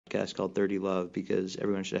podcast called 30 Love because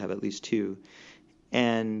everyone should have at least two.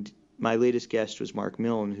 And my latest guest was Mark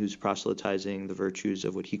Milne, who's proselytizing the virtues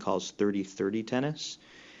of what he calls 30-30 tennis.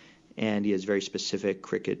 And he has very specific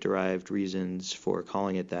cricket-derived reasons for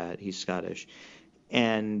calling it that. He's Scottish.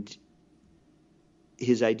 And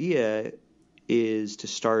his idea is to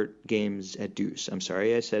start games at deuce. I'm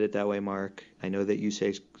sorry I said it that way, Mark. I know that you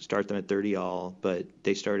say start them at 30 all, but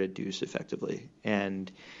they start at deuce effectively. And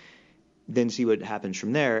then see what happens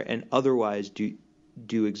from there, and otherwise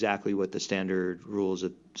do exactly what the standard rules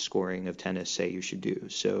of scoring of tennis say you should do.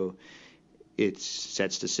 So it's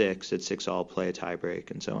sets to 6, at 6 all, play a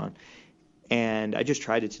tiebreak, and so on. And I just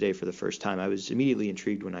tried it today for the first time. I was immediately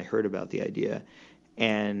intrigued when I heard about the idea.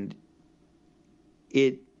 And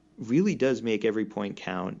it really does make every point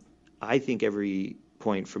count. I think every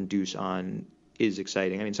point from deuce on is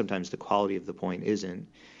exciting. I mean, sometimes the quality of the point isn't,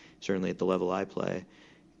 certainly at the level I play.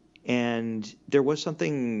 And there was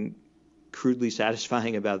something crudely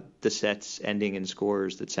satisfying about the sets ending in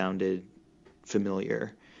scores that sounded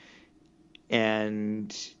familiar.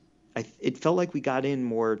 And it felt like we got in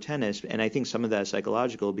more tennis, and I think some of that is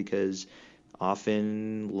psychological because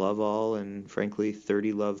often love all and frankly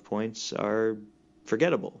 30 love points are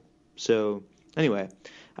forgettable. So anyway,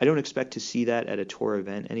 I don't expect to see that at a tour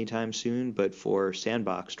event anytime soon, but for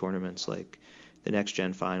Sandbox tournaments like the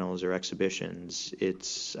NextGen finals or exhibitions,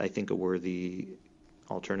 it's, I think, a worthy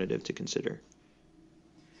alternative to consider.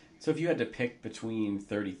 So if you had to pick between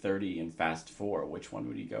 3030 and Fast4, which one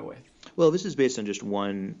would you go with? Well, this is based on just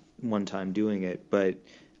one time doing it, but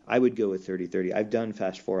I would go with 3030. I've done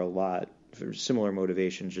Fast4 a lot for similar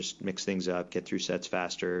motivations, just mix things up, get through sets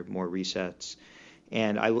faster, more resets.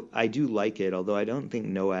 And I do like it, although I don't think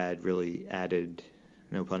NOAD really added,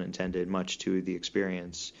 no pun intended, much to the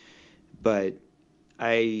experience. But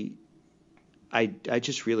I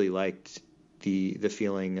just really liked the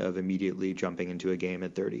feeling of immediately jumping into a game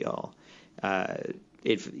at 30 all.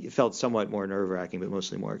 It felt somewhat more nerve-wracking, but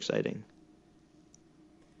mostly more exciting.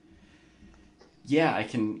 Yeah, I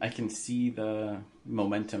can see the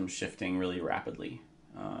momentum shifting really rapidly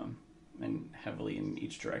and heavily in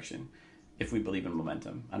each direction. If we believe in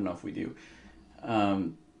momentum, I don't know if we do.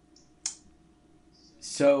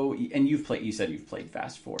 So, and you said you've played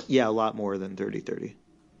Fast4. Yeah, a lot more than 3030.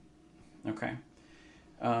 Okay.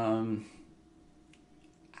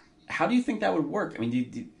 How do you think that would work? I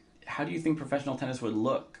mean, how do you think professional tennis would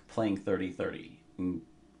look playing 3030?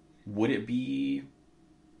 Would it be...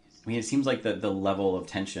 I mean, it seems like the level of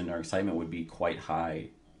tension or excitement would be quite high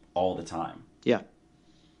all the time. Yeah.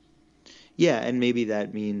 Yeah, and maybe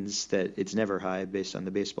that means that it's never high based on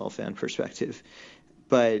the baseball fan perspective.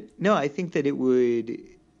 But no, I think that it would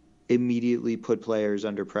immediately put players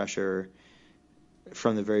under pressure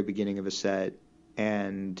from the very beginning of a set,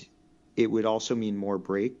 and it would also mean more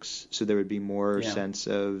breaks, so there would be more sense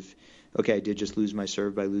of, okay, I did just lose my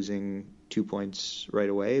serve by losing 2 points right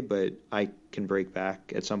away, but I can break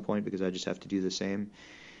back at some point because I just have to do the same.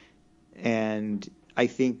 And I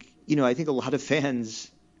think a lot of fans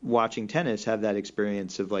watching tennis have that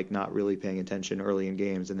experience of like not really paying attention early in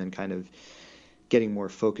games and then kind of getting more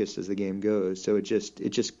focused as the game goes. So it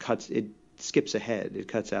skips ahead. It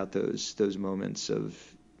cuts out those moments of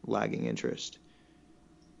lagging interest.